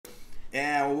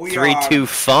And we 3 are 2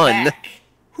 fun. back.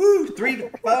 Woo, 3 to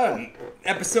fun.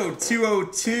 Episode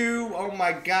 202. Oh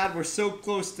my God, we're so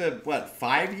close to,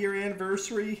 5-year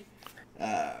anniversary?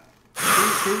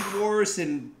 Food Wars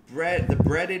and the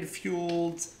breaded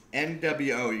fueled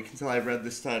NWO. You can tell I read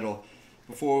this title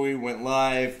before we went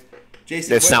live.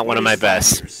 Jason, It's not one of my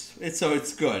best.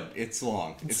 It's good. It's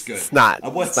long. It's good. It's not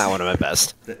one of my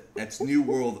best. That's New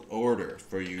World Order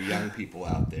for you young people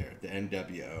out there. The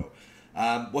NWO.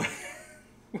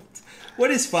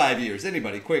 What is 5 years?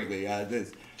 Anybody, quickly.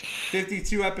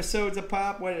 52 episodes a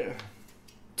pop. What?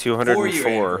 204. 4-year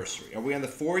anniversary. Are we on the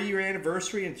 4-year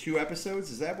anniversary in 2 episodes?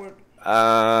 Is that what?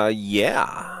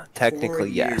 Yeah. Technically, 4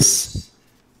 yes. years.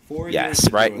 4 years.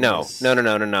 Yes, right? No. This. No.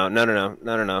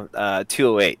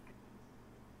 208.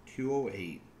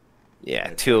 208. Yeah,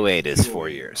 That's 208 right. is 4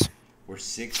 years. We're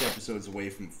 6 episodes away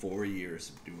from 4 years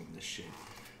of doing this shit.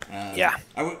 Yeah.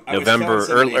 I November,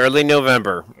 early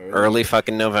November. Early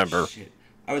fucking November. Shit.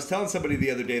 I was telling somebody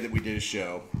the other day that we did a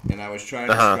show, and I was trying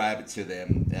to describe it to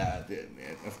them.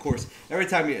 Of course, every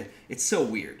time it's so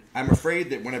weird. I'm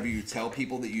afraid that whenever you tell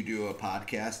people that you do a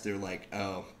podcast, they're like,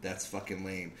 oh, that's fucking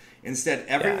lame. Instead,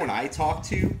 everyone I talk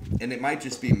to, and it might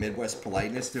just be Midwest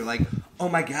politeness, they're like, oh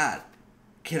my God,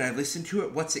 can I listen to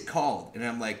it? What's it called? And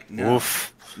I'm like, no.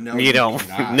 Oof. No, you don't.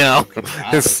 cannot. No. You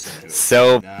cannot It's listen to it.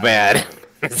 so bad. No.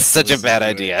 It's such a bad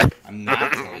idea. I'm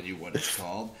not telling you what it's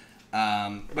called.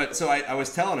 But so I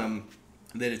was telling him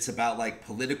that it's about like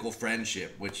political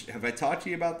friendship, which have I talked to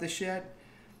you about this yet?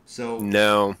 So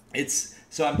No.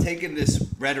 So I'm taking this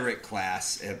rhetoric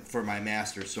class for my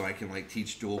master's so I can like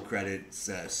teach dual credits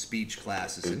speech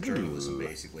classes in journalism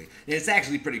basically. And it's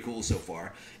actually pretty cool so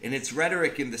far. And it's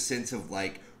rhetoric in the sense of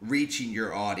like reaching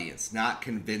your audience, not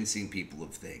convincing people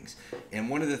of things. And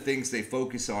one of the things they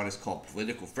focus on is called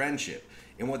political friendship.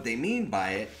 And what they mean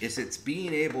by it is it's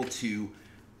being able to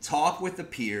talk with a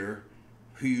peer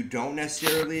who you don't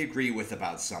necessarily agree with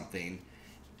about something,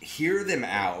 hear them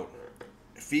out,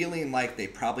 feeling like they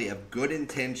probably have good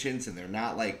intentions and they're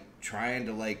not like trying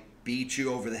to like beat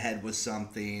you over the head with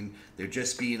something. They're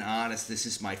just being honest. This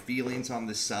is my feelings on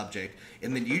this subject.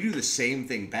 And then you do the same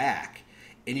thing back.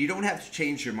 And you don't have to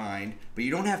change your mind, but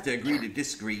you don't have to agree to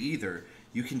disagree either.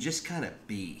 You can just kind of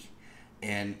be.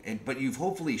 But you've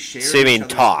hopefully shared So you mean each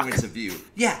other's talk. points of view.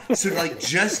 Yeah, so like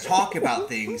just talk about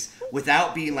things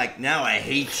without being like, now I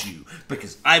hate you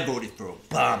because I voted for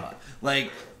Obama.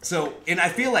 Like, so, and I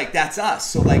feel like that's us.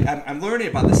 So like, I'm learning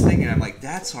about this thing and I'm like,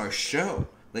 that's our show.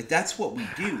 Like, that's what we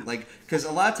do. Like, because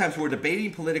a lot of times we're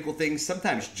debating political things,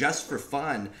 sometimes just for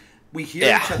fun. We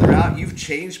hear each other out. You've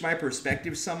changed my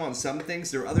perspective some on some things.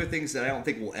 There are other things that I don't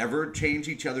think we'll ever change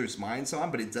each other's minds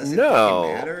on, but it doesn't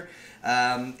fucking matter.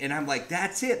 And I'm like,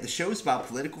 that's it. The show's about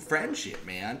political friendship,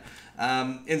 man.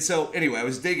 And so, anyway, I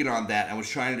was digging on that. I was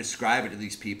trying to describe it to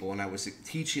these people, and I was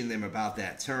teaching them about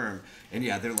that term. And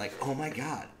yeah, they're like, oh my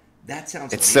God, that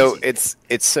sounds amazing.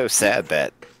 It's so sad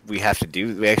that we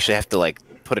actually have to like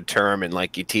put a term and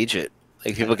like you teach it.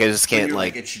 Like people just can't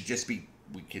like it should just be.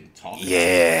 We can talk about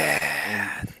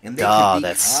and they can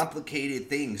be complicated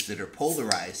things that are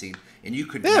polarizing, and you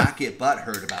could not get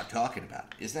butthurt about talking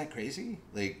about it. Isn't that crazy?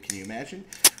 Like, can you imagine?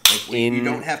 Like, you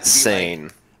don't have to be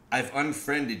like, I've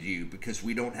unfriended you because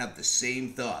we don't have the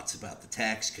same thoughts about the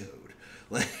tax code.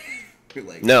 Like,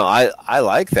 no, I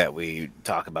like that we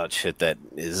talk about shit that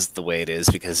is the way it is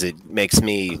because it makes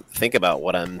me think about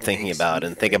what I'm thinking about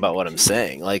and think about what I'm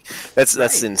saying. Like, that's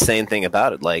the insane thing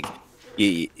about it. Like,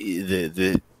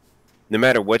 no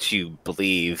matter what you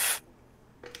believe,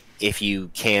 if you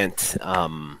can't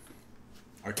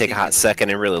take a hot second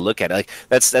and really look at it, like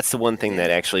that's the one thing that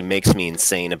actually makes me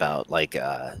insane about like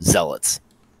zealots,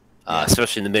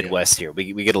 especially in the Midwest here.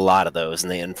 We get a lot of those, and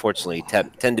they unfortunately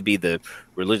tend to be the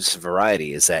religious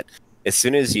variety. Is that as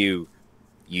soon as you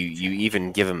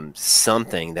even give them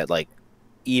something that like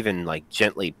even like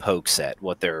gently pokes at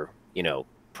what they're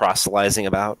proselytizing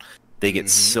about, they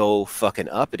get so fucking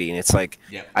uppity, and it's like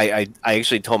I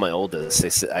actually told my oldest,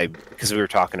 because we were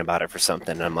talking about it for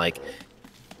something, and I'm like,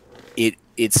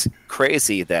 it's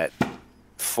crazy that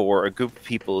for a group of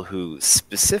people who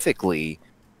specifically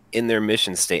in their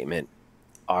mission statement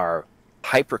are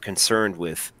hyper concerned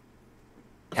with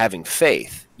having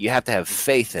faith, you have to have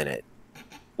faith in it,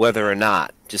 whether or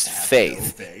not just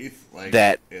faith. Like,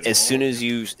 that as soon as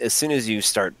you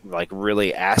start like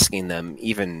really asking them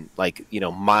even like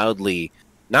mildly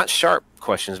not sharp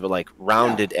questions but like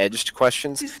rounded edged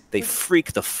questions, they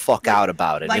freak the fuck out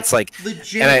about it. Like, it's like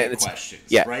legitimate questions,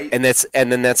 right? And that's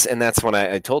when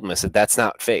I told them, I said that's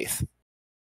not faith.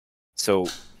 So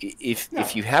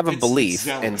if you have a belief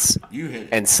and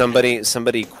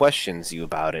somebody questions you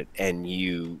about it and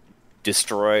you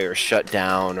destroy or shut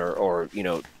down or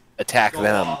attack Go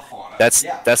them. off on it. That's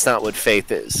Yeah. that's not what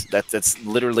faith is. That's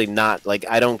literally not, like,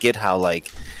 I don't get how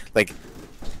like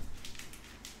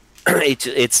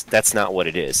it's that's not what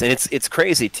it is. And it's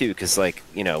crazy too, because like,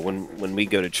 when we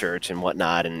go to church and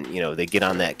whatnot, and they get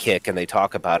on that kick and they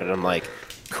talk about it, I'm like,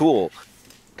 cool,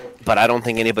 but I don't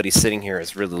think anybody sitting here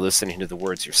is really listening to the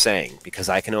words you're saying, because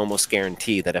I can almost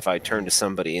guarantee that if I turn to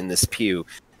somebody in this pew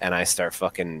and I start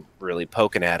fucking really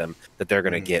poking at them, that they're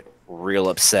gonna get real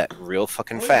upset real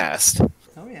fucking fast.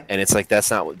 Oh yeah. And it's like,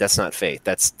 that's not faith.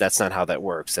 That's not how that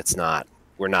works.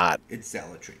 We're not. It's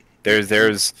zealotry.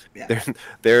 There's Yeah.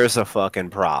 there's a fucking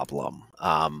problem.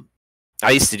 I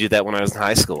used to do that when I was in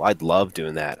high school. I'd love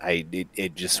doing that.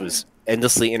 It just was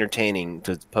endlessly entertaining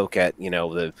to poke at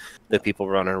the people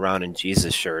running around in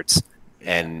Jesus shirts,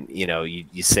 and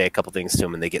you say a couple things to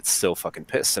them and they get so fucking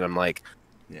pissed, and I'm like,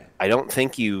 I don't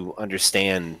think you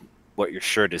understand what your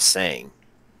shirt is saying,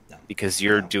 because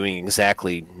you're doing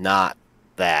exactly not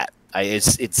that.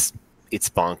 It's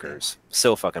bonkers,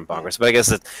 so fucking bonkers. But I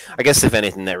guess if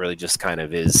anything, that really just kind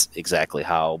of is exactly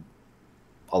how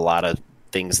a lot of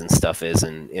things and stuff is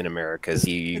in America. Is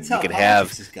you can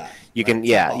have you can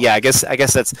I guess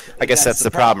that's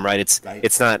the problem, right?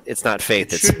 It's not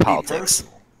faith, it's politics.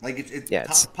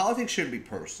 Politics shouldn't be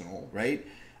personal, right?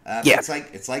 Yeah.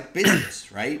 It's like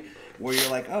business, right? Where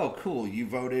you're like, oh, cool, you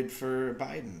voted for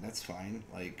Biden. That's fine.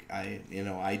 Like, I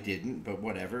didn't, but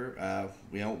whatever.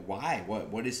 Why?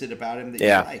 What is it about him that you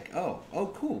like?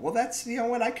 Oh, cool. Well, that's,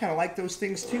 what, I kind of like those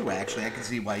things too, actually. I can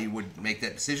see why you would make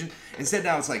that decision. Instead,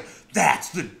 now it's like, that's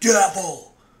the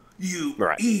devil, you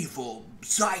evil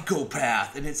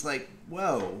psychopath. And it's like,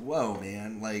 whoa,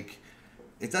 man. Like,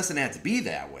 it doesn't have to be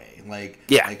that way. Like,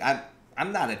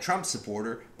 I'm not a Trump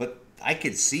supporter, but I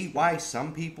could see why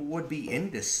some people would be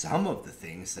into some of the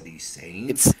things that he's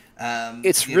saying.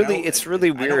 It's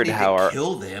really weird how our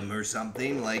kill them or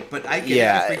something, like. But I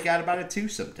get freak out about it too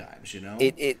sometimes.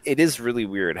 It is really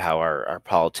weird how our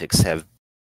politics have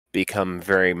become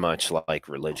very much like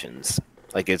religions.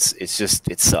 Like it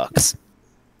sucks.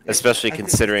 Especially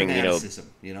considering fanaticism.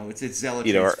 It's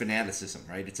zealotry, it's fanaticism,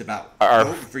 right? It's about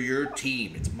voting for your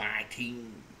team. It's my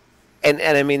team. And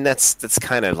I mean, that's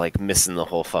kind of like missing the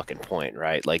whole fucking point,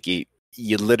 right? Like you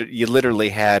literally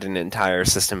had an entire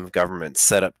system of government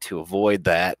set up to avoid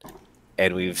that,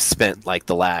 and we've spent like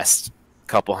the last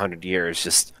couple hundred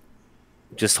years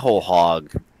just whole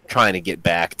hog trying to get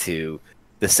back to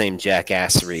the same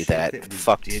jackassery that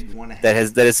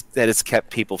has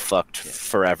kept people fucked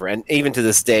forever, and even to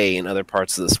this day in other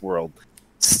parts of this world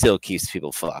still keeps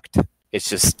people fucked. It's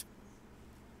just,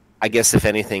 I guess if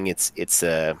anything, it's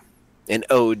an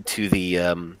ode to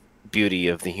the beauty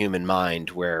of the human mind,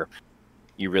 where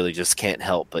you really just can't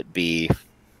help but be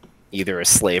either a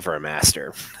slave or a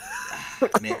master.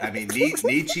 I mean,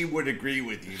 Nietzsche would agree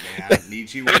with you, man.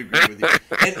 Nietzsche would agree with you.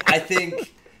 And I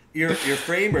think your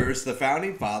framers, the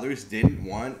founding fathers, didn't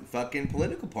want fucking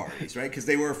political parties, right? Because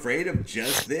they were afraid of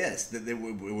just this, that they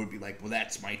would be like, well,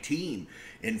 that's my team,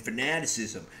 and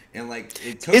fanaticism, and like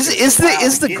it took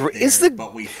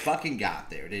but we fucking got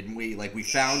there, didn't we? Like, we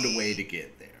found a way to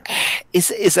get there.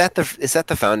 Is that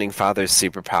the founding fathers'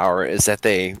 superpower? Is that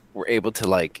they were able to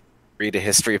like read a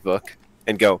history book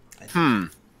and go,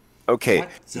 okay,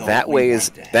 that way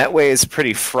is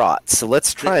pretty fraught. So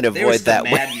let's try and avoid that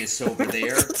way. Madness over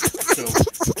there. So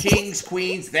kings,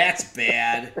 queens, that's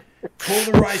bad.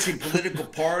 Polarizing political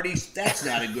parties, that's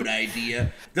not a good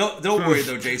idea. Don't worry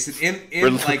though, Jason.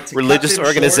 Religious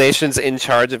organizations in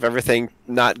charge of everything,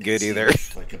 not good either.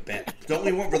 Like a bet. Don't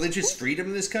we want religious freedom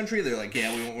in this country? They're like,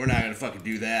 yeah, we're not going to fucking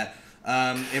do that.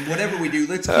 And whatever we do,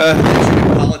 let's keep religion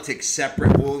and politics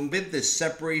separate. We'll invent this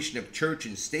separation of church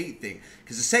and state thing,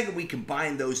 because the second we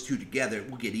combine those two together,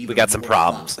 we'll get even. We got some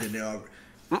problems.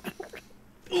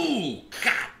 Ooh,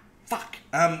 God, fuck.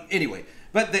 Anyway,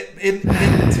 but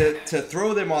to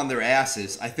throw them on their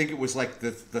asses, I think it was like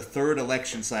the third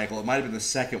election cycle. It might have been the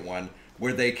second one,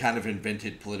 where they kind of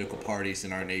invented political parties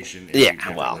in our nation.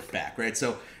 And looked back, right?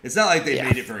 So it's not like they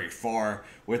made it very far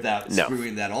without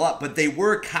screwing that all up. But they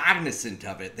were cognizant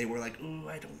of it. They were like, "Ooh,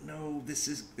 I don't know.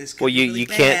 This could be really you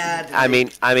bad."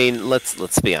 can't. I mean,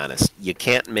 let's be honest. You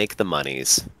can't make the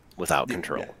monies without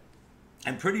control.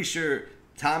 I'm pretty sure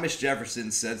Thomas Jefferson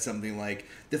said something like,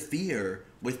 "The fear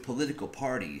with political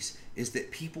parties is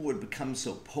that people would become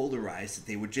so polarized that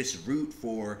they would just root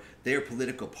for their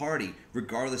political party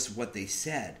regardless of what they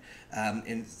said,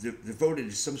 and they're devoted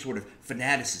to some sort of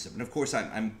fanaticism. And of course,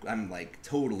 I'm like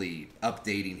totally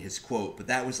updating his quote, but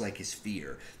that was like his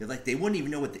fear. They're like, they wouldn't even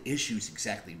know what the issues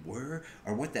exactly were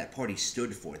or what that party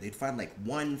stood for. They'd find like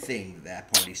one thing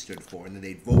that party stood for, and then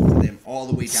they'd vote for them all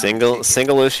the way down.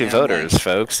 Single issue voters, like,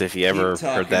 folks. If you ever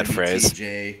heard that phrase,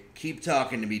 TJ, keep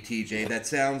talking to me, TJ. That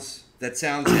sounds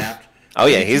apt. Oh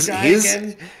yeah, he's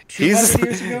 200 years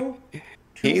ago.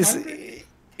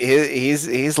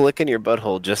 He's licking your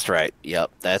butthole just right.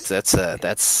 Yep, that's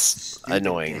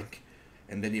annoying. Dick.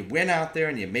 And then you went out there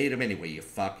and you made him anyway. You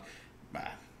fuck.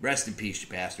 Rest in peace, you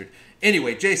bastard.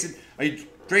 Anyway, Jason, are you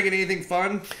drinking anything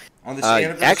fun on this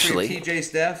anniversary of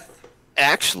TJ's death?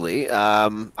 Actually,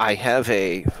 I have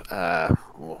a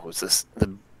what was this?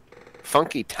 The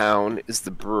Funky Town is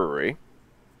the brewery.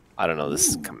 I don't know.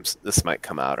 This might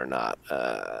come out or not.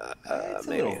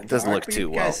 Maybe it doesn't look too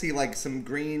well. You guys see like some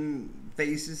green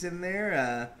faces in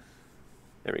there.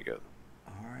 There we go.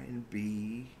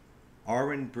 R&B,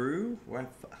 Brew.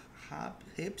 What?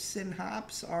 Hips and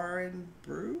hops,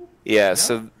 Brew. Yeah.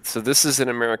 No? So this is an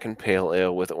American Pale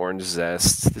Ale with orange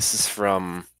zest. This is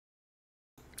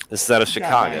out of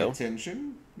Chicago.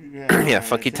 Attention. Yeah,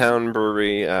 Funky Town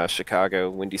Brewery,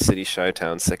 Chicago, Windy City,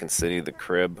 Chi-Town, Second City, The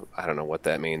Crib. I don't know what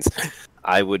that means.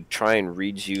 I would try and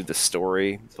read you the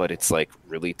story, but it's like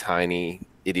really tiny,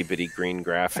 itty-bitty green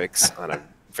graphics on a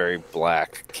very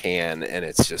black can, and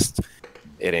it's just,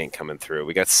 it ain't coming through.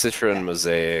 We got Citra and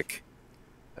Mosaic,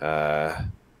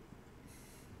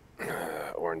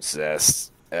 orange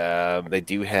zest. They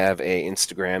do have a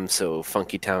Instagram, so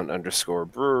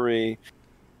funkytown_brewery.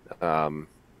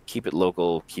 Keep it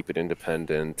local, keep it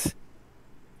independent,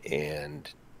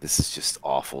 and this is just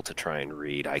awful to try and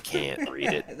read. I can't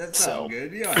read it. That sounds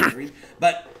good. You don't have to read.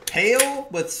 But pale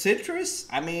with citrus?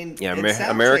 I mean, yeah, it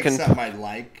sounds American, like something I'd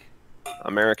like.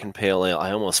 American Pale Ale.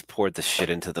 I almost poured the shit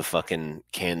into the fucking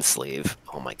can sleeve.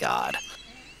 Oh my god.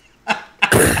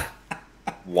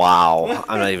 Wow.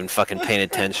 I'm not even fucking paying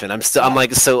attention. I'm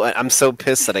so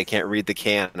pissed that I can't read the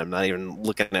can. I'm not even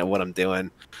looking at what I'm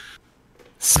doing.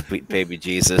 Sweet baby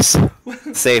Jesus.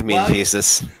 Save me,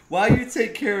 Jesus. While you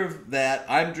take care of that,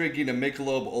 I'm drinking a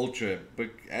Michelob Ultra, but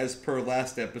as per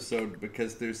last episode,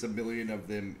 because there's a million of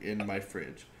them in my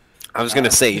fridge. I was going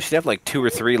to say, you should have like 2 or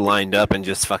 3 lined up and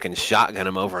just fucking shotgun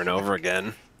them over and over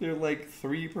again. They're like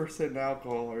 3%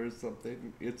 alcohol or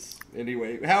something.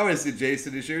 Anyway, how is it,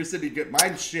 Jason? Is yours any good?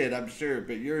 Mine's shit, I'm sure,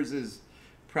 but yours is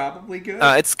probably good?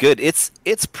 It's good. It's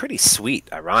pretty sweet,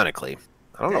 ironically.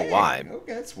 I don't know why.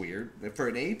 Okay, that's weird. For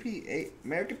an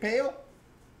American Pale?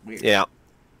 Weird. Yeah.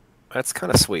 That's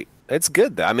kind of sweet. It's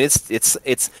good, though. I mean, it's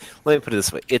let me put it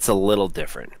this way. It's a little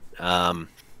different.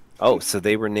 So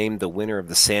they were named the winner of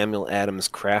the Samuel Adams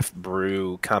Craft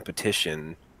Brew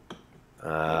competition.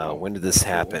 When did this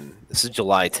happen? This is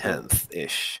July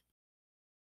 10th-ish.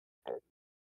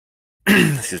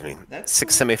 Excuse me. That's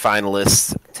 6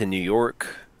 semifinalists to New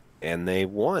York, and they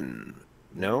won.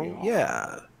 No?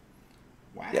 Yeah.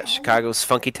 Wow. Yeah, Chicago's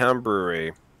Funky Town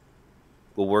Brewery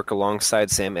will work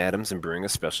alongside Sam Adams in brewing a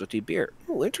specialty beer.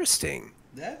 Oh, interesting.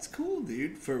 That's cool,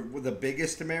 dude. For the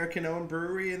biggest American-owned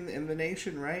brewery in the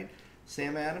nation, right?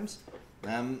 Sam Adams?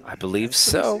 I believe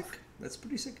so. That's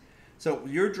pretty sick. So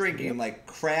you're drinking like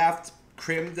craft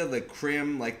creme de la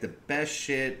creme, like the best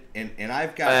shit, and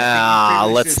I've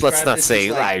got... let's not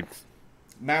say... Like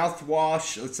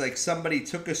mouthwash. It's like somebody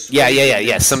took a swig.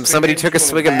 Yeah. Somebody took a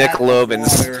swig of Michelob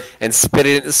and spit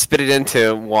it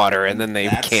into water, and then they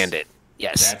canned it.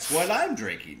 Yes, that's what I'm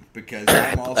drinking because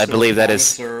I'm also I believe that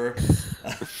is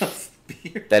of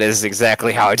beer. That is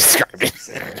exactly how I described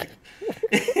it.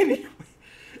 Anyway,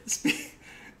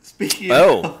 speaking.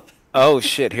 Oh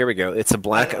shit! Here we go. It's a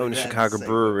black-owned Chicago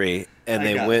brewery, and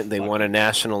they won a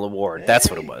national award. That's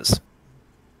what it was.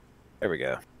 There we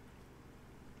go.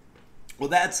 Well,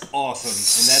 that's awesome,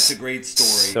 and that's a great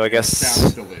story. So I guess it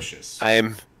sounds delicious.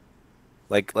 I'm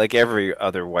like every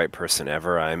other white person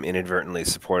ever. I'm inadvertently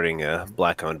supporting a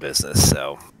black-owned business.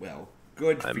 So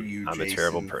good for you, I'm Jason, a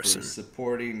terrible person for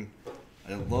supporting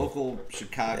a local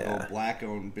Chicago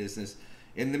black-owned business.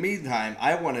 In the meantime,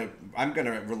 I'm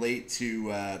gonna relate to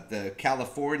the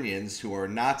Californians who are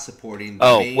not supporting.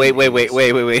 The wait!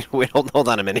 Hold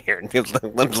on a minute here.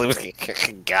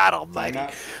 God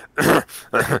Almighty!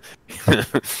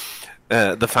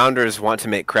 The founders want to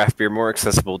make craft beer more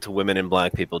accessible to women and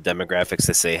black people. Demographics,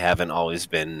 they say, haven't always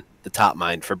been the top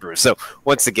mind for brewers. So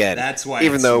once again, that's why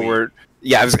even though we're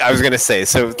Yeah, I was gonna say.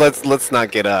 So let's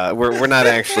not get we're not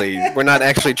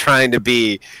actually trying to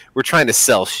be. We're trying to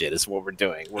sell shit. Is what we're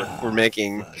doing. Fuck.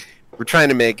 We're trying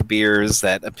to make beers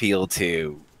that appeal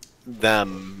to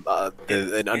them, an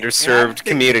And I'm underserved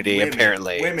thinking community. women,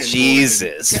 Apparently, women more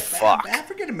Jesus than fuck.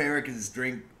 African Americans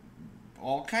drink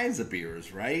all kinds of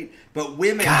beers, right? But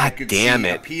women, I God could damn see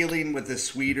it. appealing with a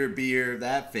sweeter beer.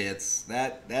 That fits.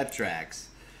 That tracks.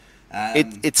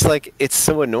 It's like it's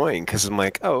so annoying because I'm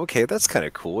like, oh, okay, that's kind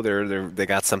of cool. They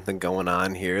got something going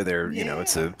on here. Yeah.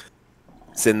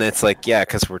 And it's like, yeah,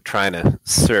 because we're trying to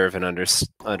serve an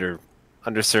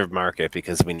underserved market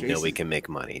because we know we Jason, can make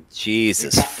money. it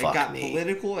Jesus got it fuck got me.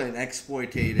 political and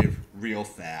exploitative real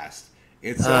fast.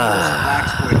 It's almost black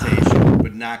exploitation,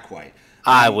 but not quite.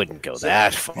 I wouldn't go So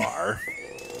that far.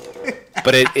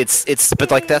 But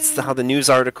but like that's how the news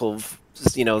article,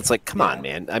 it's like, come on, yeah.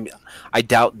 man. I mean, I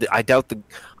doubt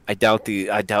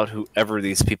whoever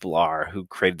these people are who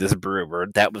created this brewer.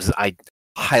 I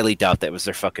highly doubt that was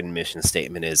their fucking mission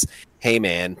statement. Is, hey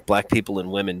man, black people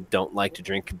and women don't like to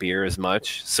drink beer as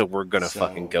much, so we're gonna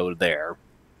fucking So go there.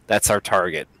 That's our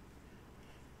target.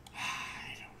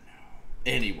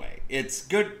 anyway, it's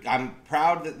good. I'm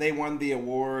proud that they won the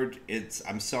award.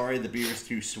 I'm sorry the beer's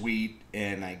too sweet,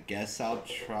 and I guess I'll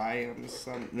try them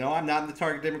some. No, I'm not in the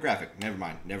target demographic. Never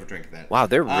mind. Never drink that. Wow,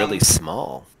 they're really Um,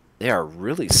 small. They are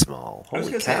really small. I was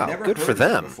Holy gonna say I cow! never Good for heard of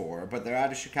them them. before, but they're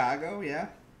out of Chicago. Yeah.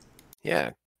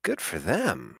 Yeah, good for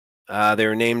them. They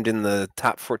were named in the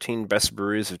top 14 best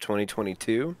breweries of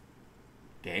 2022.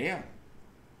 Damn.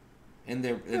 And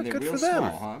they're Yeah, and they're good real for them.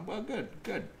 small, huh? Well, good,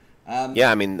 good.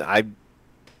 Yeah, I mean, I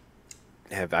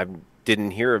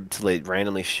didn't hear it until it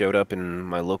randomly showed up in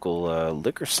my local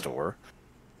liquor store.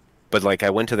 But like, I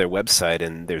went to their website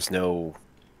and there's no.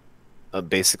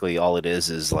 Basically, all it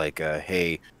is like,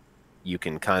 hey, you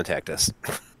can contact us,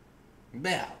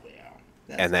 Yeah,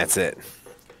 and that's cool. it.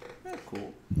 That's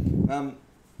cool. Um,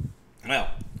 well,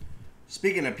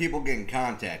 speaking of people getting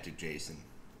contacted, Jason,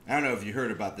 I don't know if you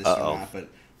heard about this or Uh-oh. not, but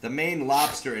the Maine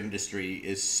lobster industry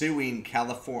is suing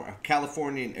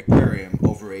Californian Aquarium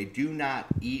over a do not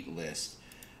eat list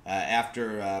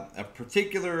after a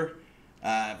particular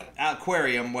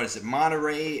aquarium, what is it,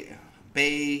 Monterey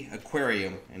Bay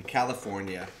Aquarium in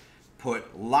California,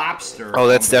 put lobster Oh, on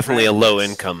that's the definitely a red low list.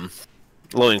 income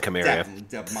area.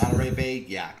 Definitely, Monterey Bay,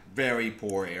 yeah, very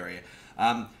poor area.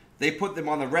 They put them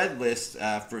on the red list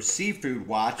for Seafood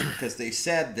Watch because they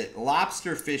said that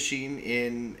lobster fishing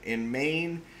in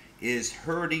Maine is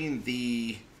hurting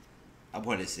the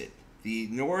what is it? The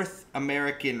North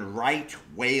American right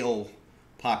whale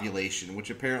population, which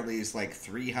apparently is like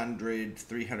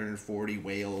 340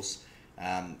 whales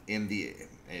in the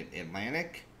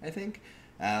Atlantic, I think.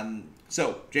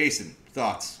 So, Jason,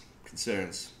 thoughts,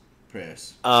 concerns,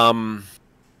 prayers.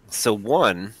 So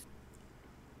one,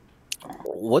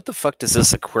 what the fuck does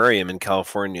this aquarium in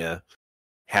California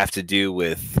have to do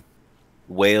with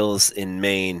whales in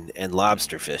Maine and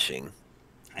lobster fishing?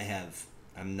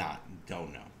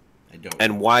 Don't know. I don't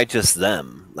And know. why just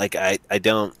them? Like, I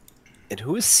don't. And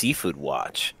who is Seafood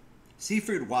Watch?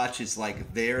 Seafood Watch is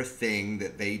like their thing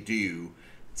that they do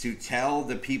to tell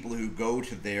the people who go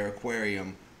to their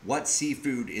aquarium what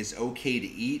seafood is okay to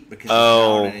eat because it's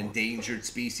now on an endangered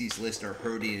species list or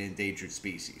hurting an endangered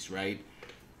species, right?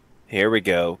 Here we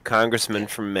go. Congressman Yeah.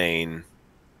 from Maine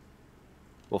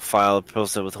will file a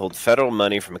proposal to withhold federal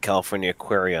money from a California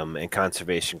aquarium and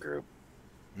conservation group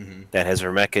that has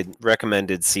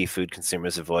recommended seafood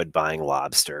consumers avoid buying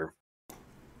lobster.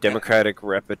 Democratic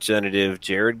Representative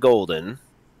Jared Golden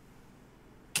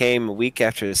came a week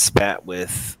after his spat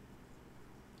with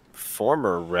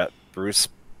former Rep Bruce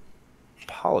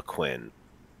Poliquin.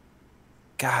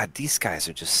 God, these guys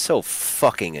are just so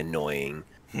fucking annoying.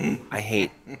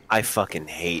 I fucking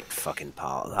hate fucking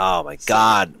Paul. Oh my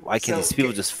god, why can't these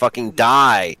people just fucking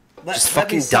die? Just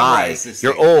fucking die.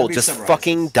 You're old, just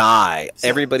fucking die.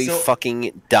 Everybody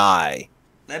fucking die.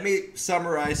 Let me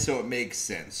summarize so it makes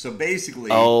sense. So basically,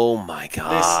 oh my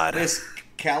god. This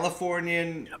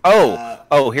Californian.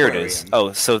 Here it is.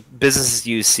 Oh, so businesses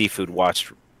use Seafood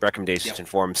Watch recommendations to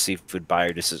inform seafood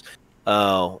buyer decisions.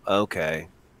 Oh, okay.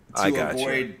 I got you.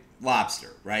 To avoid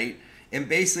lobster, right? And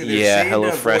basically, they're saying to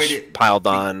avoid it piled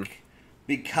on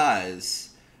because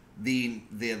the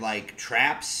like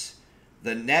traps,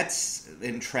 the nets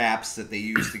and traps that they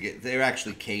use to get, they're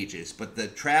actually cages, but the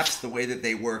traps, the way that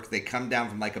they work, they come down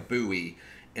from like a buoy,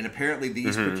 and apparently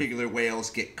these particular whales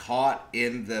get caught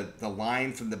in the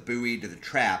line from the buoy to the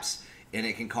traps, and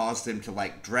it can cause them to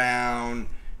like drown,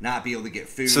 not be able to get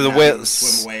food, so the not be able to whales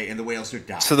swim away, and the whales are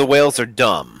dying. So the whales are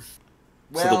dumb.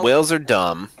 Well, so the whales are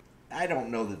dumb. I don't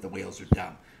know that the whales are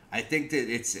dumb. I think that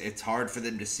it's hard for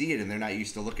them to see it, and they're not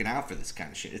used to looking out for this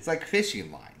kind of shit. It's like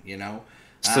fishing line, you know.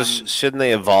 So shouldn't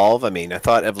they evolve? I mean, I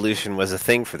thought evolution was a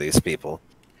thing for these people.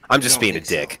 I'm just being a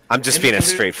dick. So. I'm just being a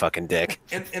straight fucking dick.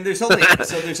 And there's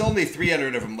only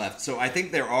 300 of them left. So I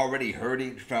think they're already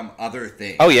hurting from other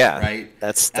things. Oh yeah, right.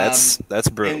 That's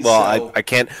brutal. Well, I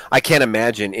can't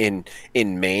imagine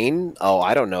in Maine. Oh,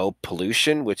 I don't know,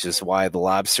 pollution, which is why the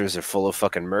lobsters are full of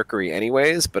fucking mercury,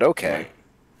 anyways. But okay. Right.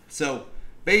 So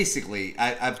basically,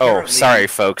 sorry,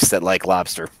 folks that like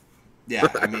lobster. Yeah,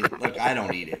 I mean, look, I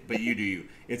don't eat it, but you do you.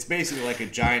 It's basically like a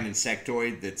giant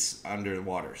insectoid that's under the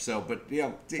water. So, but eat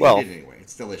it anyway.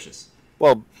 It's delicious.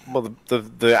 Well,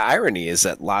 the irony is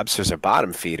that lobsters are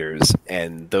bottom feeders,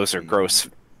 and those are gross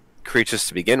creatures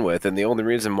to begin with. And the only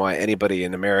reason why anybody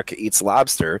in America eats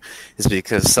lobster is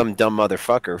because some dumb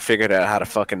motherfucker figured out how to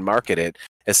fucking market it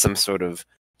as some sort of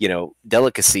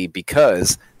delicacy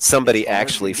because somebody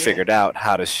actually figured out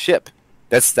how to ship.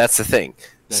 That's the thing.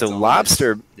 So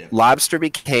lobster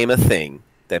became a thing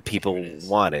that people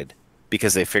wanted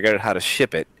because they figured out how to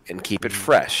ship it and keep it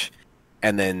fresh.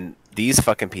 And then these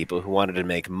fucking people who wanted to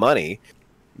make money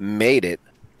made it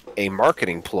a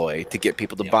marketing ploy to get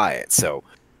people to buy it. So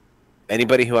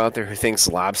anybody who out there who thinks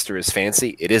lobster is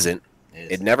fancy, it isn't.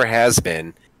 It never has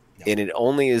been. No. And it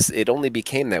only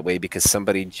became that way because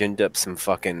somebody ginned up some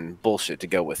fucking bullshit to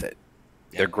go with it.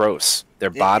 They're gross. They're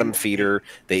bottom feeder.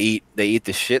 They eat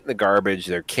the shit in the garbage.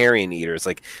 They're carrion eaters.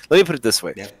 Like, let me put it this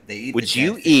way: would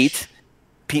you eat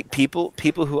people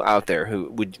who out there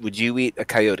who would you eat a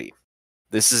coyote?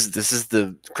 This is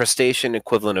the crustacean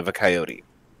equivalent of a coyote,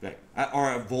 right?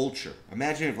 Or a vulture.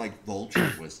 Imagine if like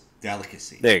vulture was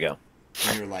delicacy. There you go.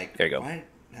 And you're like, there you go. What?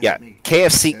 Yeah,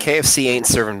 KFC ain't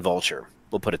serving vulture.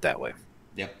 We'll put it that way.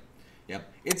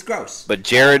 Yep, it's gross. But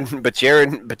Jared,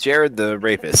 the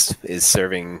rapist, is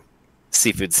serving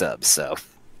seafood subs. So,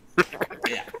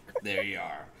 yeah, there you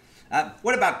are.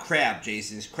 What about crab,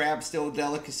 Jason? Is crab still a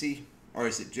delicacy, or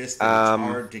is it just that it's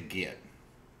hard to get?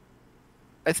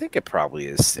 I think it probably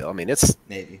is still. I mean, it's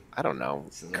maybe. I don't know.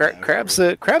 Crab's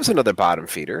another bottom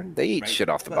feeder. They eat shit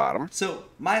off the bottom. So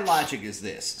my logic is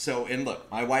this. So and look,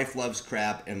 my wife loves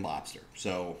crab and lobster.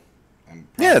 So.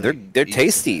 They're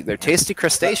tasty. They're tasty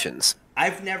crustaceans. But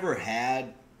I've never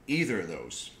had either of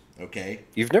those. Okay.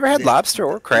 You've never had lobster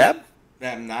or crab?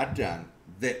 I'm not done.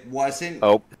 That wasn't.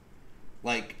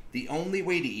 Like the only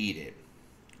way to eat it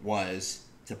was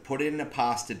to put it in a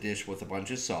pasta dish with a bunch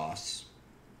of sauce,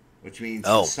 which means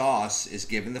the sauce is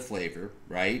given the flavor,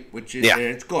 right? Which is and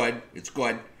it's good. It's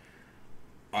good.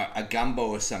 A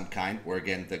gumbo of some kind, where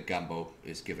again the gumbo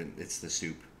is given. It's the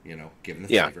soup, given the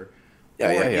flavor.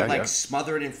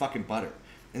 Smother it in fucking butter.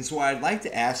 And so what I'd like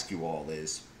to ask you all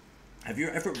is, have you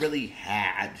ever really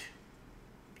had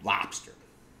lobster?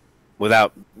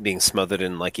 Without being smothered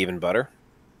in, like, even butter?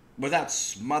 Without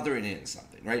smothering it in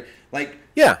something, right? Like,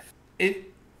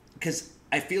 because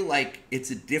I feel like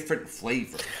it's a different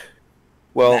flavor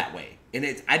that way. And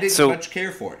I didn't much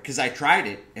care for it, because I tried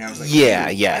it, and I was like,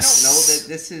 I don't know that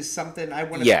this is something I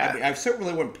want to... I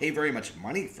certainly wouldn't pay very much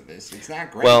money for this. It's not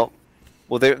great. Well,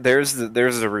 there's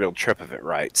a real trip of it,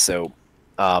 right? So,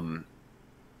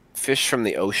 fish from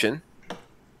the ocean,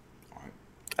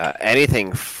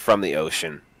 anything from the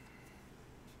ocean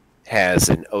has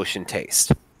an ocean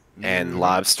taste, and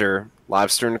lobster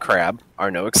and crab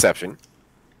are no exception.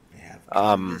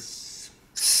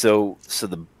 So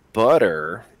the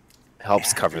butter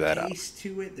helps cover that up.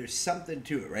 To it, there's something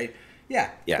to it, right? Yeah.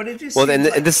 But it just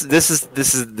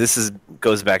this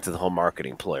goes back to the whole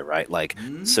marketing ploy, right? Like,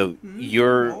 so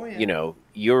you're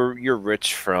you're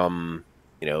rich from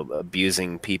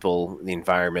abusing people, the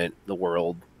environment, the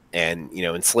world, and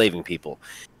enslaving people,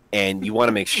 and you want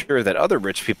to make sure that other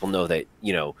rich people know that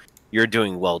you're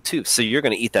doing well too. So you're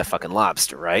going to eat that fucking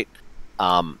lobster, right?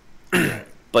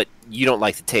 But you don't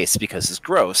like the taste because it's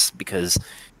gross because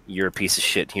you're a piece of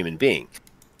shit human being.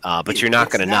 But you're not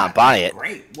going to not buy it.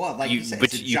 Great. Well, like you said,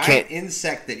 it's a giant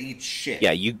insect that eats shit.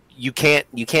 Yeah, you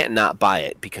can't not buy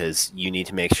it because you need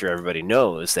to make sure everybody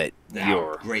knows that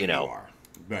you're great. You are.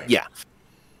 Right. Yeah.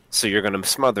 So you're going to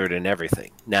smother it in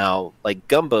everything. Now, like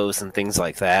gumbos and things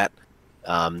like that.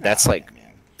 That's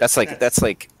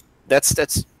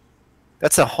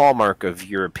a hallmark of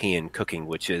European cooking,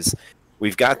 which is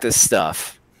we've got this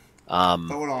stuff. Throw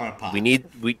it on a pot.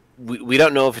 We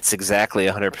don't know if it's exactly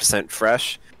 100%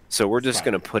 fresh. So we're just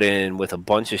going to put in with a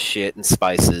bunch of shit and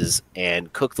spices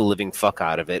and cook the living fuck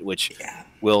out of it, which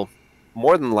will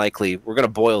more than likely, we're going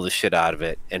to boil the shit out of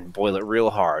it and boil it real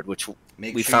hard, which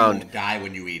we found you won't die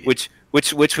when you eat it.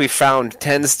 Which we found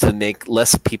tends to make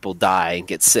less people die and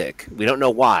get sick. We don't know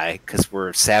why, because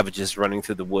we're savages running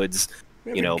through the woods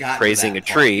We you haven't know, gotten to praising that a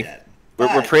part tree. yet. We're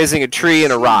But praising a it tree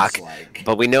and a rock, seems like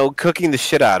but we know cooking the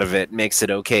shit out of it makes it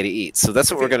okay to eat. So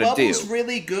that's what if we're it gonna bubbles do.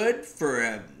 really good for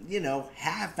a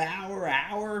half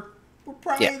hour, we're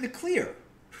probably Yeah, in the clear.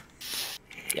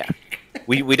 yeah.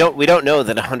 We don't know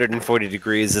that 140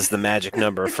 degrees is the magic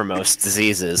number for most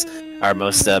diseases, or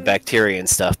most bacteria and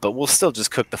stuff. But we'll still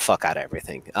just cook the fuck out of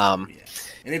everything. Yeah.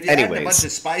 And if you add a bunch Anyways,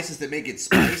 of spices that make it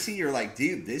spicy, you're like,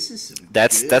 dude, this is some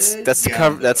that's good that's to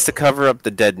gumbo. cover up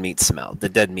the dead meat smell, the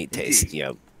dead meat taste. Dude, You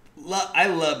know, I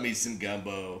love me some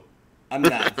gumbo. I'm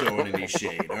not throwing any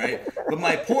shade, all right? But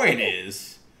my point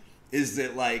is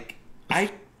that like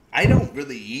I don't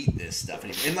really eat this stuff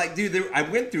anymore. And like, dude, I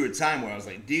went through a time where I was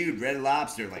like, dude, Red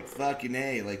Lobster, like fucking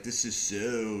A, like this is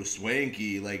so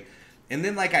swanky, like. And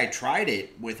then like I tried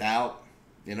it without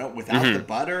the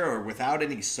butter or without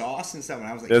any sauce and stuff, and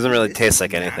I was like, it doesn't really this taste is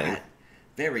like not anything.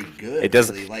 very good. It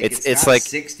doesn't. Really. Like It's it's like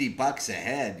 $60 a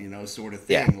head, sort of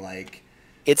yeah. thing. Like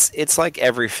It's like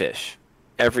every fish.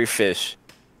 Every fish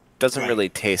doesn't right, really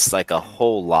taste like a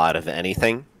whole lot of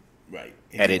anything, right.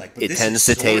 and you're it, like, but it this tends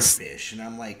is to taste swordfish, and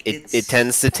I'm like, it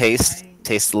tends to fine.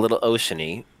 taste a little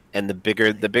oceany, and the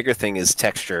bigger thing is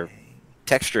texture.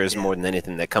 Texture is Yeah. more than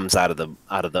anything that comes out of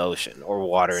the ocean or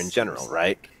water in general, Seriously.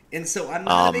 right? And so I'm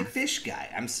not a big fish guy.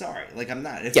 I'm sorry. Like I'm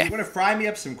not. If Yeah. you want to fry me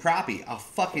up some crappie, I'll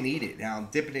fucking eat it. Now I'll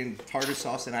dip it in tartar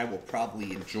sauce and I will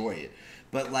probably enjoy it.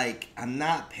 But like I'm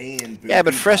not paying. Yeah,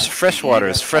 but freshwater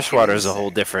is a whole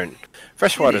insect. different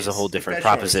Freshwater's-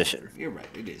 proposition. You're right.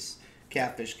 It is.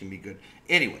 Catfish can be good.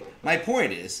 Anyway, my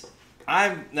point is,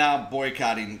 I'm now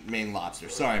boycotting Maine lobster.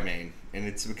 Sorry, Maine, and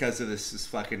it's because of this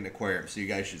fucking aquarium. So you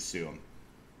guys should sue them.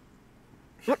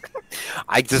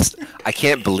 I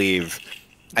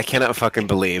cannot fucking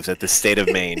believe that the state of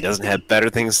Maine doesn't have better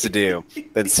things to do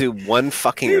than sue one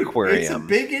fucking aquarium. It's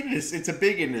a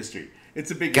big industry.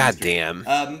 God industry.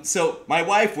 damn. So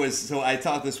I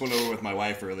talked this one over with my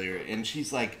wife earlier, and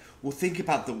she's like, well, think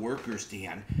about the workers,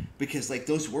 Dan, because like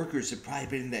those workers have probably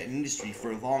been in that industry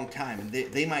for a long time, and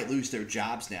they might lose their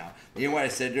jobs now. You know what I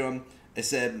said to them? I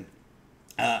said,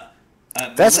 that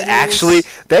is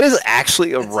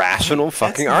actually a That's rational not-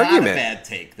 fucking that's argument. Not a bad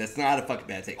take. That's not a fucking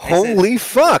bad take. I Holy said,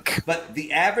 fuck! but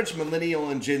the average millennial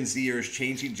and Gen Zer is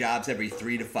changing jobs every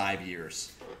 3 to 5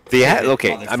 years.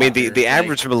 Okay, I mean the Motherfucker,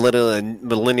 average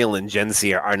millennial and Gen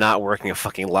Z are not working a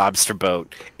fucking lobster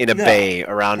boat in a bay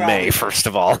around probably May. not. First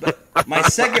of all, But my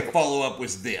second follow up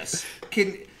was this: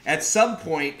 at some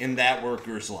point in that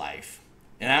worker's life,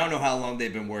 and I don't know how long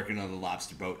they've been working on the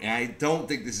lobster boat, and I don't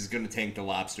think this is going to tank the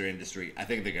lobster industry. I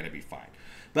think they're going to be fine.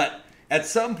 But at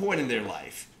some point in their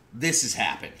life, this has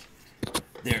happened.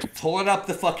 They're pulling up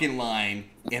the fucking line,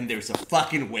 and there's a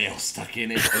fucking whale stuck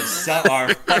in it, or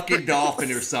a fucking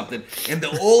dolphin or something. And the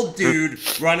old dude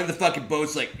running the fucking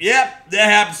boat's like, "Yep, that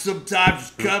happens sometimes.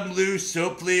 Just come loose.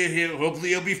 Hopefully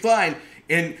he'll be fine."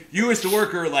 And you as the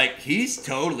worker are like, "He's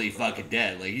totally fucking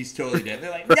dead. Like he's totally dead."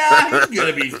 They're like, "Nah, he's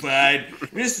gonna be fine.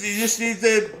 He's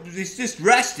just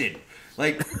rested."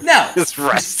 Like, no, He's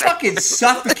rested. he's fucking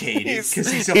suffocated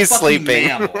because he's a he's fucking sleeping.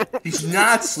 mammal. He's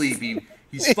not sleeping.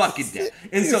 He's fucking dead.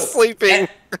 And he's so sleeping.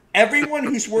 Everyone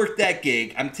who's worked that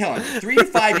gig, I'm telling you, 3 to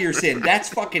 5 years in, that's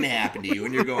fucking happened to you,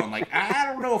 and you're going like, I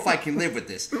don't know if I can live with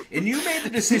this. And you made the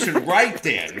decision right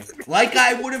then, like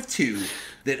I would have too,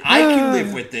 that I can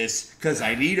live with this because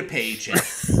I need a paycheck.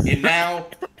 And now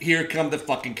here come the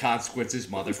fucking consequences,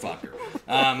 motherfucker.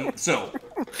 So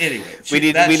anyway, we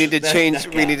need to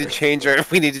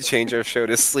change our show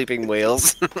to Sleeping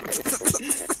Whales.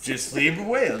 Just sleeping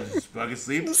whales. Just fucking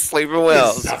sleep. Sleeping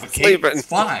whales. Suffocate. Sleeping. It's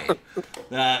fine.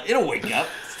 It'll wake up.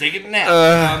 Let's take it a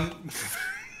nap.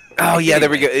 Oh yeah, there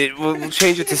we go. We'll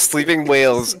change it to Sleeping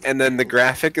Whales, and then the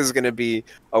graphic is going to be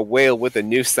a whale with a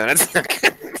noose on its neck.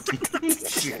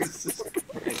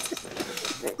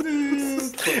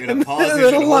 And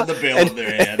hold the bill in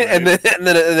their hand. Right? And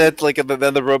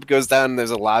then the rope goes down, and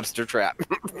there's a lobster trap.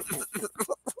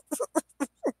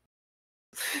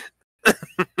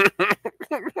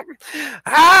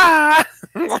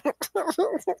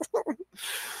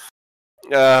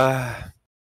 Ah!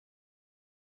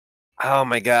 Oh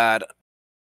my god.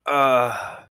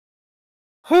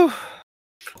 Whew.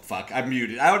 Fuck, I'm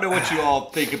muted. I don't know what you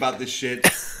all think about this shit,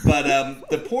 but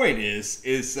the point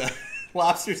is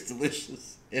lobster's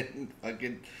delicious and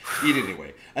fucking eat it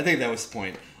anyway. I think that was the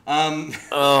point.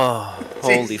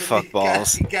 Holy fuck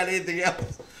balls. You got anything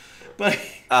else? But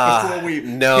before we give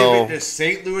it to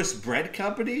St. Louis Bread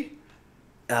Company?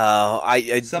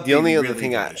 The only other really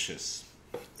thing delicious.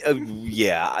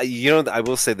 I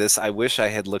will say this. I wish I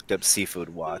had looked up Seafood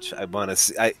Watch. I want to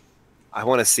see. I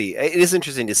want to see. It is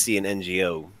interesting to see an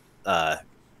NGO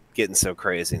getting so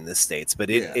crazy in the States, but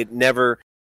Yeah.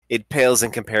 it pales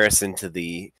in comparison to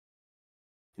the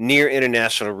near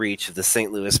international reach of the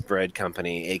St. Louis Bread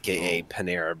Company, aka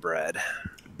Panera Bread.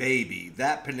 Baby,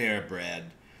 that Panera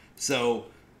Bread. So,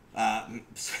 uh,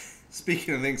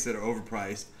 speaking of things that are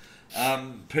overpriced,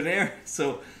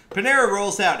 Panera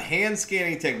rolls out hand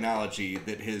scanning technology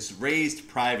that has raised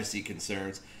privacy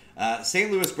concerns.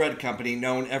 St. Louis Bread Company,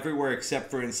 known everywhere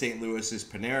except for in St. Louis as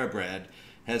Panera Bread,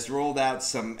 has rolled out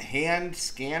some hand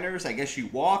scanners. I guess you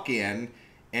walk in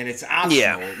and it's optional.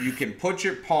 Yeah. You can put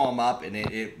your palm up and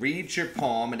it reads your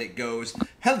palm and it goes,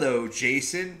 "Hello,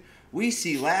 Jason. We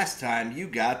see last time you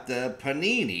got the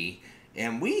panini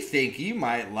and we think you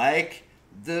might like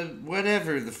the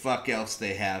whatever the fuck else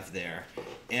they have there."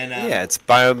 And Yeah, it's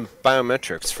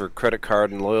biometrics for credit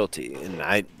card and loyalty, and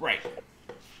right.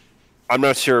 I'm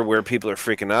not sure where people are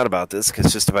freaking out about this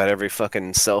because just about every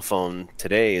fucking cell phone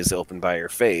today is opened by your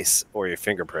face or your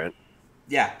fingerprint.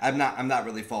 Yeah, I'm not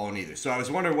really following either. So I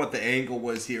was wondering what the angle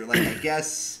was here. Like, I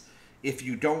guess if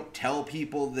you don't tell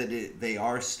people that they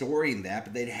are storing that,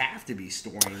 but they'd have to be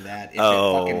storing that if it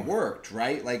fucking worked,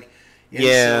 right? Like, and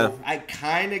yeah. So I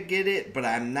kind of get it, but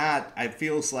I'm not. It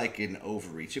feels like an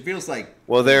overreach. It feels like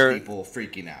they're people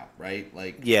freaking out, right?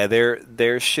 Like, yeah,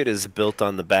 their shit is built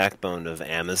on the backbone of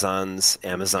Amazon's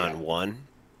Amazon One.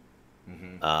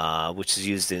 Which is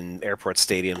used in airport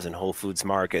stadiums and Whole Foods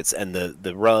markets. And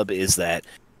the rub is that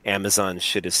Amazon's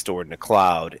shit is stored in a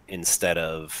cloud instead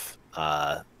of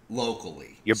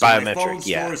locally. Your so biometric, my phone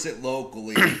stores it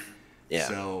locally. Yeah.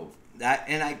 So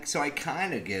I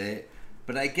kind of get it,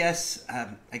 but I guess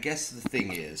the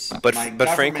thing is, but government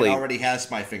frankly, already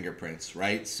has my fingerprints,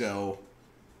 right? So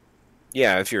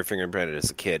yeah, if you're fingerprinted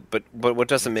as a kid, but what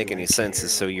doesn't make any sense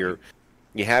is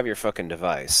you have your fucking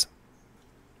device.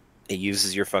 It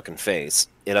uses your fucking face.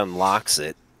 It unlocks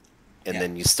it, and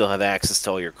then you still have access to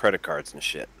all your credit cards and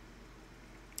shit.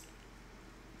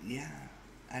 Yeah,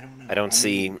 I don't know. I don't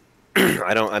see.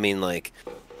 I mean, like,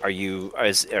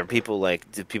 are people like?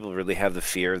 Do people really have the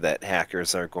fear that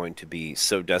hackers are going to be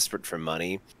so desperate for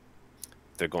money?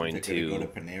 They're going to go to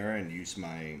Panera and use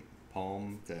my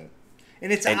palm to,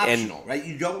 and it's optional, right?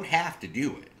 You don't have to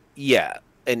do it. Yeah,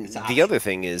 and the other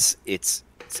thing is, it's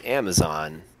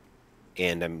Amazon.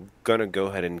 And I'm going to go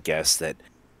ahead and guess that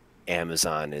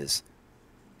Amazon is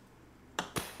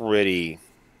pretty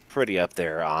up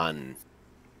there on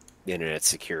internet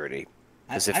security.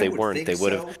 Because if they weren't, they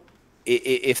would have...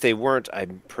 If they weren't,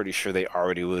 I'm pretty sure they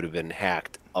already would have been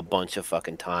hacked a bunch of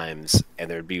fucking times.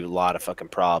 And there'd be a lot of fucking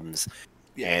problems.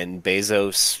 Yeah. And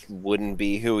Bezos wouldn't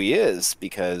be who he is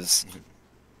because...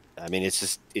 I mean,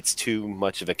 it's too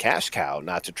much of a cash cow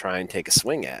not to try and take a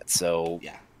swing at. So...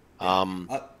 Yeah.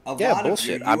 A lot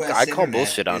bullshit. Of your I call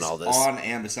bullshit on all this. On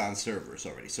Amazon servers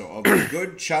already. So a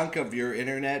good chunk of your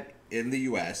internet in the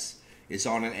U.S. is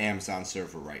on an Amazon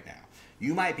server right now.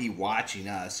 You might be watching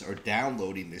us or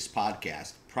downloading this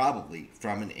podcast probably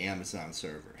from an Amazon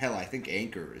server. Hell, I think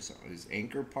Anchor is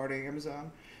Anchor part of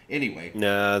Amazon? Anyway.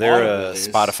 No, they're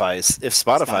Spotify's. If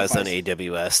Spotify's on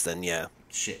AWS, then yeah.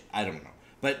 Shit, I don't know.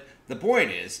 But the point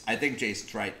is, I think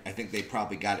Jason's right. I think they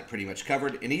probably got it pretty much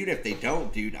covered. And even if they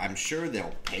don't, dude, I'm sure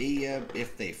they'll pay you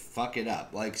if they fuck it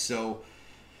up. Like, so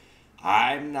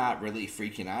I'm not really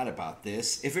freaking out about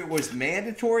this. If it was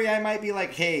mandatory, I might be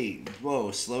like, hey, whoa,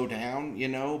 slow down, you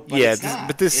know? But yeah, it's not.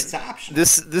 But this, it's optional.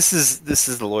 This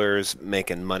is the lawyers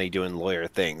making money doing lawyer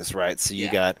things, right? So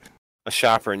you got a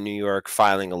shopper in New York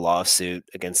filing a lawsuit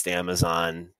against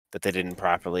Amazon that they didn't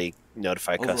properly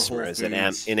notify customers in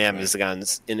an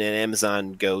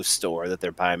Amazon Go store that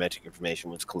their biometric information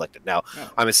was collected. Now,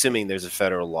 I'm assuming there's a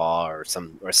federal law or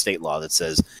a state law that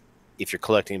says if you're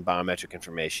collecting biometric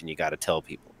information, you got to tell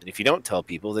people. And if you don't tell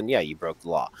people, then yeah, you broke the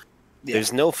law. Yeah.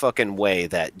 There's no fucking way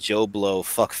that Joe Blow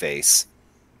fuckface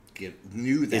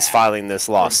knew that is filing this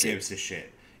lawsuit. Gives a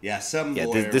shit. Yeah, some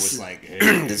lawyer was like,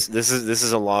 hey. this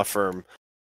is a law firm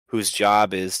whose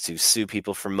job is to sue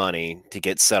people for money to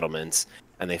get settlements,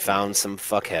 and they found some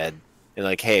fuckhead and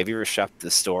like, hey, have you ever shopped at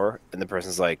this store? And the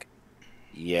person's like,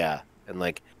 yeah, and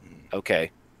like, okay,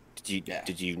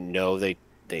 did you know they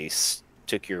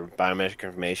took your biometric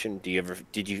information?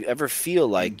 Did you ever feel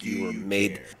like you were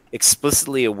made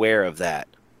explicitly aware of that?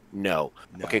 No.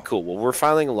 Okay, cool. Well, we're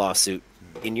filing a lawsuit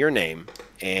in your name,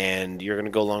 and you're going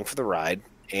to go along for the ride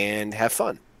and have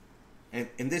fun. And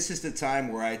this is the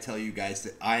time where I tell you guys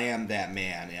that I am that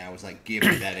man, and I was like, give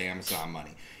me that Amazon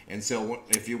money. And so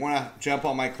if you want to jump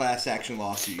on my class action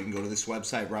lawsuit, you can go to this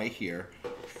website right here.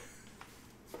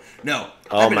 No.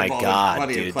 Oh my God,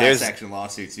 dude! Class action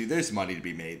lawsuits, dude. There's money to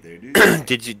be made there, dude.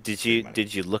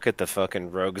 Did you look at the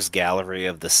fucking rogues gallery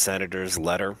of the senator's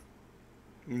letter?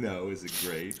 No, is it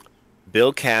great?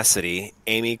 Bill Cassidy,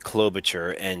 Amy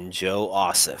Klobuchar, and Joe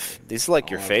Ossoff. These are like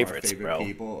All your of our favorites, favorite bro.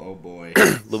 people. Oh boy.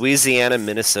 Louisiana,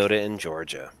 Minnesota, and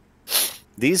Georgia.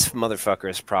 These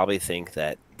motherfuckers probably think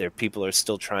that their people are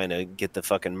still trying to get the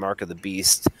fucking mark of the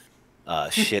beast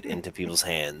shit into people's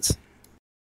hands.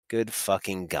 Good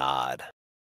fucking God.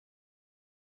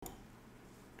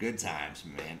 Good times,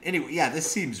 man. Anyway, yeah,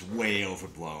 this seems way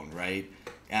overblown, right?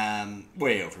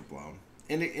 Way overblown.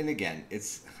 And again,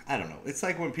 it's, I don't know. It's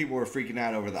like when people were freaking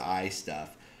out over the eye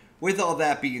stuff. With all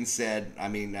that being said, I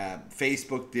mean,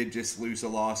 Facebook did just lose a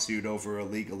lawsuit over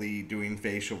illegally doing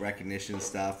facial recognition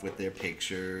stuff with their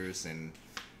pictures, and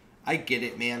I get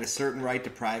it, man. A certain right to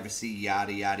privacy,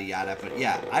 yada yada yada. But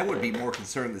yeah, I would be more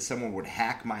concerned that someone would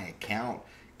hack my account,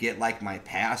 get like my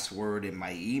password and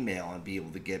my email, and be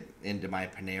able to get into my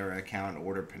Panera account,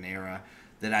 order Panera,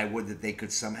 than I would that they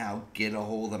could somehow get a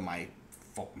hold of my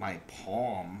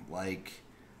palm. Like,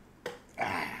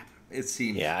 it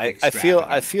seems. Yeah, extravagant.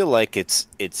 I feel like it's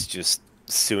just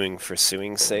suing for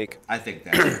suing's sake. I think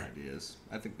that's what it is.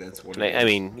 I think that's what it is. I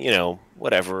mean, you know,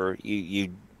 whatever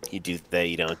you do that,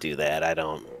 you don't do that. I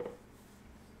don't.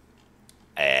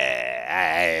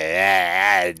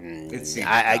 I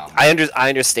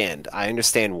understand. I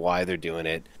understand why they're doing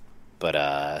it, but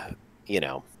you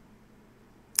know,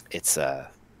 it's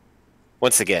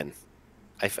once again,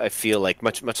 I feel like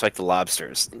much like the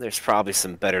lobsters. There's probably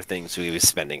some better things we be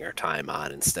spending our time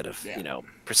on instead of you know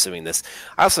pursuing this.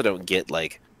 I also don't get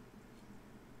like,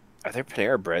 are there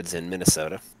Panera Breads in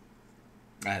Minnesota?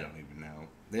 I don't even know.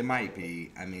 They might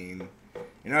be. I mean,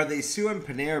 and are they suing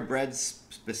Panera Bread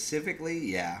specifically?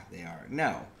 Yeah, they are.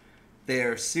 No,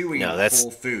 they're suing Whole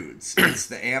Foods. It's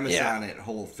the Amazon at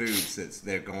Whole Foods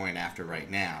they're going after right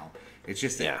now. It's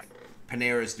just that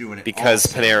Panera's doing it because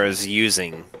also. Panera's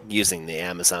using the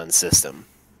Amazon system.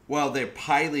 Well, they're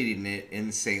piloting it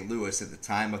in St. Louis at the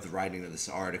time of the writing of this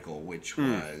article, which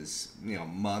was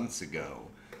months ago,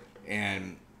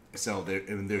 and so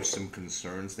there's some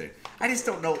concerns there. I just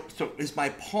don't know. So is my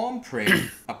palm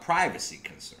print a privacy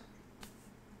concern?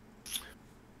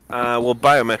 Well,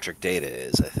 biometric data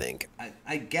is, I think.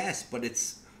 I guess, but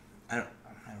it's I don't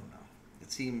know.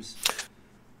 It seems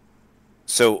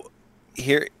so.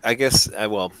 Here, I guess,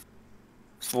 so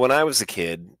when I was a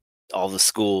kid, all the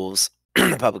schools,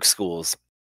 the public schools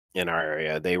in our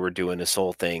area, they were doing this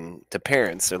whole thing to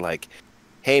parents. They're like,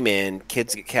 hey, man,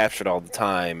 kids get captured all the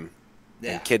time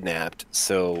and kidnapped,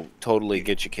 so totally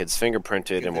get your kids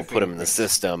fingerprinted and we'll put them in the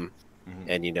system. Mm-hmm.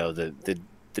 And, you know, the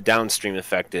downstream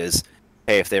effect is,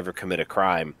 hey, if they ever commit a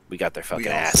crime, we got their fucking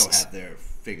asses. We also have their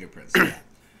fingerprints,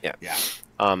 yeah.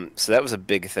 So that was a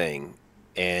big thing,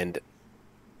 and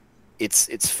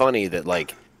it's funny that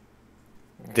like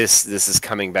this is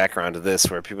coming back around to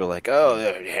this where people are like, oh,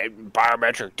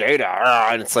 biometric data,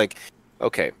 and it's like,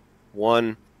 okay,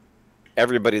 one,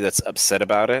 everybody that's upset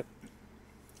about it,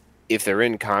 if they're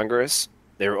in Congress,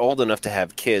 they're old enough to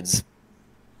have kids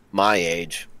my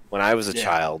age when I was a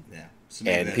child, so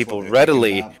and people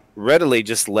readily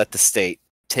just let the state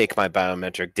take my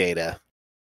biometric data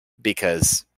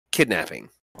because kidnapping,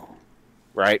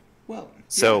 right? Well,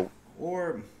 so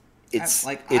or it's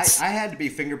I had to be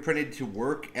fingerprinted to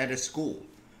work at a school.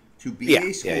 To be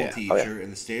a school teacher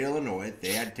in the state of Illinois,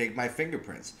 they had to take my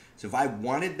fingerprints. So if I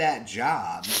wanted that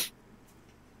job,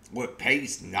 what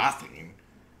pays nothing,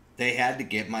 they had to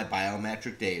get my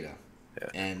biometric data. Yeah.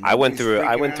 And I went through a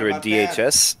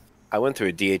DHS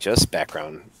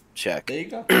background check. There you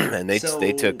go. And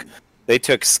they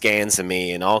took scans of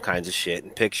me and all kinds of shit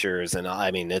and pictures, and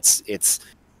I mean it's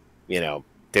you know,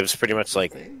 it was pretty much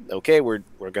like, okay, we're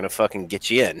gonna fucking get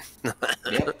you in.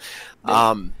 Yep.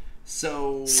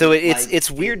 So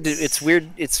it's weird.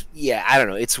 I don't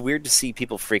know. It's weird to see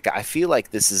people freak out. I feel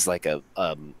like this is like I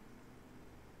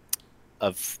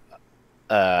don't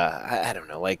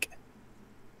know, like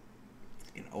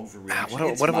an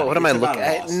overreaction. What am I looking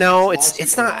at? No,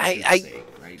 it's not.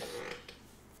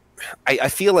 I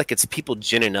feel like it's people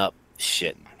ginning up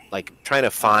shit, like trying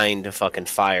to find a fucking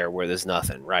fire where there's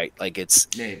nothing, right? Like it's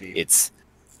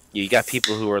you got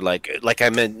people who are like I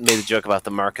made a joke about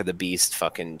the mark of the beast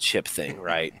fucking chip thing,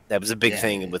 right? That was a big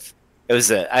thing with. It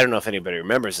was I don't know if anybody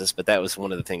remembers this, but that was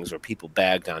one of the things where people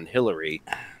bagged on Hillary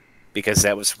because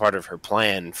that was part of her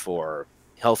plan for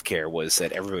healthcare, was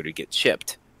that everybody would get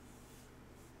chipped.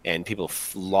 And people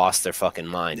lost their fucking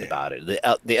mind about it.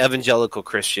 The evangelical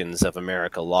Christians of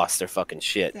America lost their fucking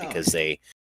shit because they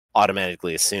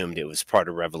automatically assumed it was part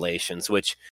of Revelations,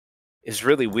 which is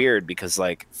really weird because,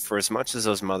 like, for as much as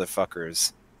those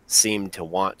motherfuckers seem to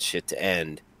want shit to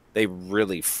end, they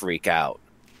really freak out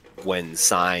when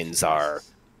signs are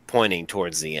pointing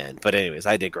towards the end. But anyways,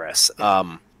 I digress.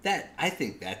 I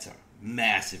think that's a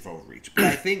massive overreach. But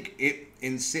I think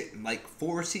like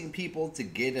forcing people to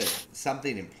get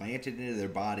something implanted into their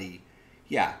body,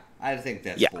 yeah, I think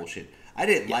that's bullshit. I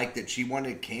didn't like that she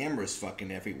wanted cameras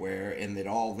fucking everywhere and that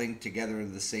all linked together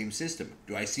into the same system.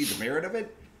 Do I see the merit of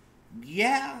it?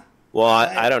 Yeah. Well,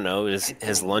 I don't know.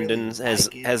 Has London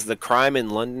has the crime in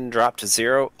London dropped to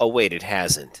zero? Oh wait, it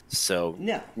hasn't. So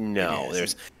no.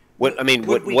 There's what I mean.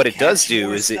 What it does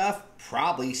do is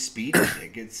probably speeding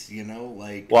tickets.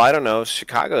 Like. Well, I don't know.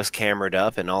 Chicago's cameraed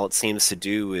up, and all it seems to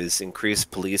do is increase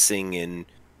policing in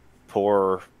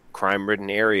poor, crime-ridden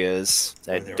areas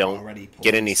that don't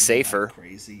get any safer.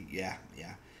 Crazy, yeah.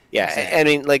 Yeah,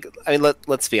 exactly.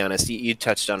 Let's be honest. You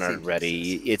touched on it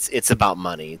already. It's about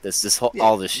money.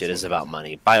 All this shit is about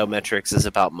money. Biometrics is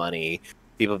about money.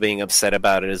 People being upset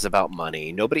about it is about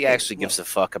money. Nobody actually gives a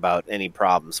fuck about any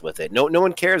problems with it. No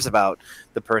one cares about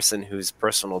the person whose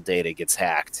personal data gets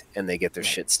hacked and they get their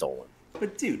shit stolen.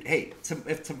 But dude, hey,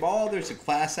 if tomorrow there's a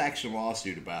class action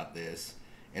lawsuit about this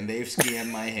and they've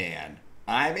scanned my hand,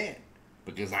 I'm in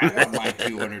because I want my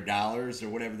 $200 or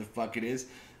whatever the fuck it is.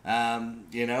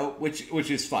 Which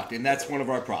is fucked, and that's one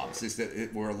of our problems. Is that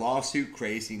we're a lawsuit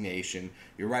crazy nation.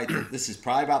 You're right. This is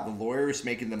probably about the lawyers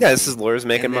making the money. Yeah, this is lawyers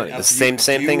making money. The same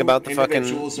thing about the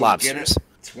fucking lobsters.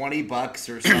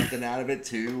 $20 or something out of it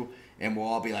too, and we'll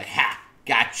all be like, "Ha,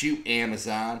 got you,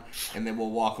 Amazon," and then we'll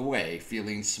walk away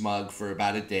feeling smug for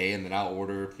about a day, and then I'll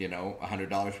order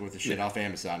 $100 worth of shit off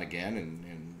Amazon again,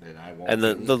 and I won't. And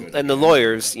the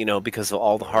lawyers, because of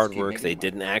all the hard work they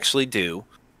didn't actually do.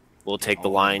 We'll take the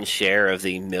lion's share of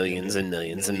the millions and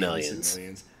millions and millions.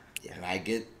 And I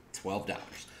get $12.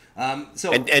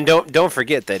 And don't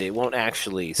forget that it won't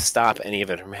actually stop any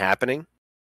of it from happening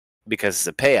because it's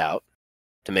a payout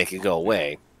to make it go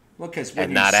away. Well, because when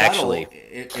you settle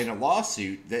in a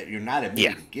lawsuit that you're not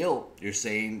admitting guilt, you're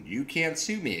saying you can't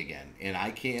sue me again, and I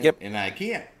can't, and I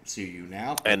can't sue you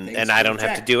now. And I don't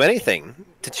have to do anything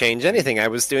to change anything I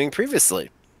was doing previously.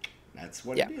 That's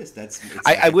what it is.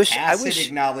 I wish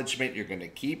acknowledgement. You're going to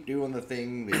keep doing the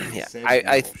thing that you said.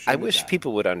 I wish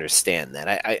people would understand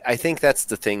that. I think that's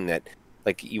the thing that,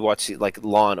 like, you watch like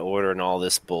Law and Order and all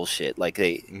this bullshit. Like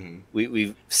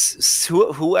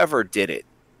whoever did it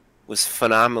was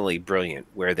phenomenally brilliant.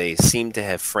 Where they seem to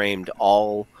have framed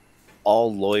all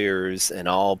lawyers and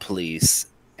all police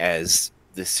as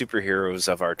the superheroes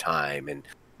of our time, and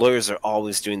lawyers are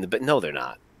always doing but no, they're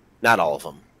not. Not all of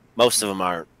them. Most of them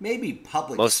aren't. Maybe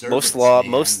public most law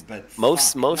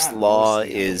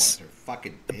is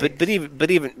fucking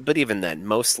but even then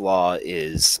most law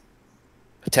is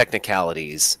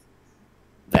technicalities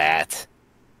that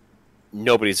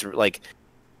nobody's like.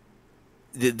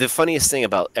 The funniest thing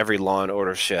about every Law and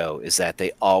Order show is that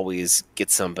they always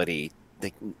get somebody.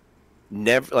 They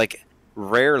never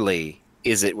rarely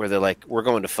is it where they're like, we're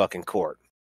going to fucking court.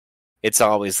 It's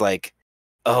always like,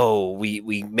 oh,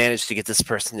 we managed to get this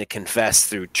person to confess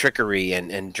through trickery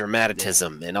and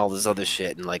dramatism and all this other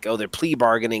shit. And like, oh, they're plea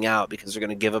bargaining out because they're going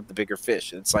to give up the bigger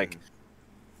fish. And it's like,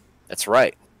 that's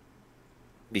right.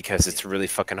 Because it's really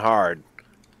fucking hard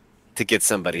to get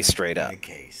somebody straight up. In a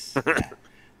case. Yeah.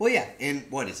 Well, yeah. And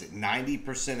what is it?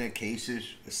 90% of cases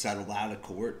settled out of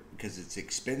court because it's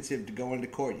expensive to go into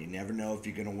court. You never know if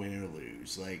you're going to win or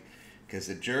lose. Like, because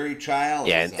a jury trial,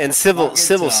 and civil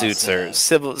suits are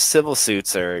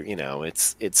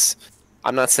it's.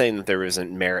 I'm not saying that there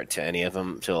isn't merit to any of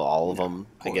them, to all of them.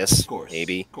 I guess of course,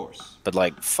 maybe, of course. But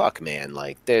like, fuck, man,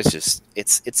 like there's just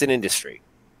it's an industry.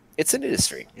 It's an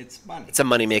industry. It's money. It's a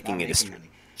money making industry,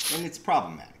 and it's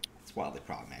problematic. It's wildly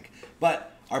problematic.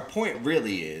 But our point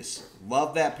really is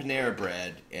love that Panera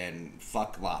bread and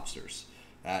fuck lobsters.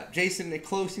 Jason, any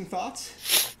closing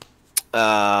thoughts?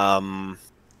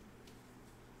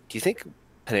 Do you think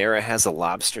Panera has a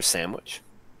lobster sandwich?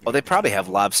 Oh, they probably have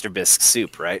lobster bisque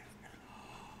soup, right?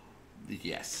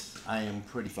 Yes, I am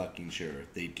pretty fucking sure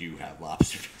they do have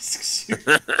lobster bisque soup.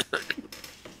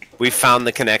 We found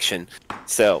the connection.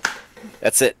 So,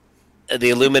 that's it. The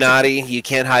Illuminati, you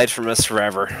can't hide from us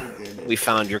forever. We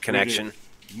found your connection.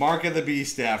 Mark of the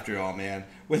beast after all, man.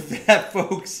 With that,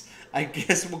 folks, I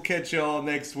guess we'll catch you all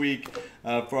next week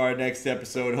for our next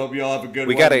episode. Hope you all have a good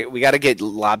one. We gotta get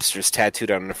lobsters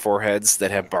tattooed on their foreheads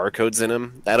that have barcodes in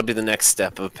them. That'll be the next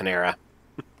step of Panera.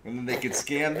 And then they can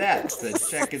scan that to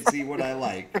check and see what I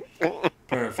like.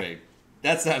 Perfect.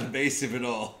 That's not invasive at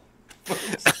all.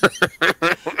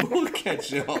 We'll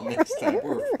catch you all next time.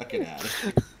 We're fucking out of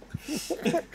here.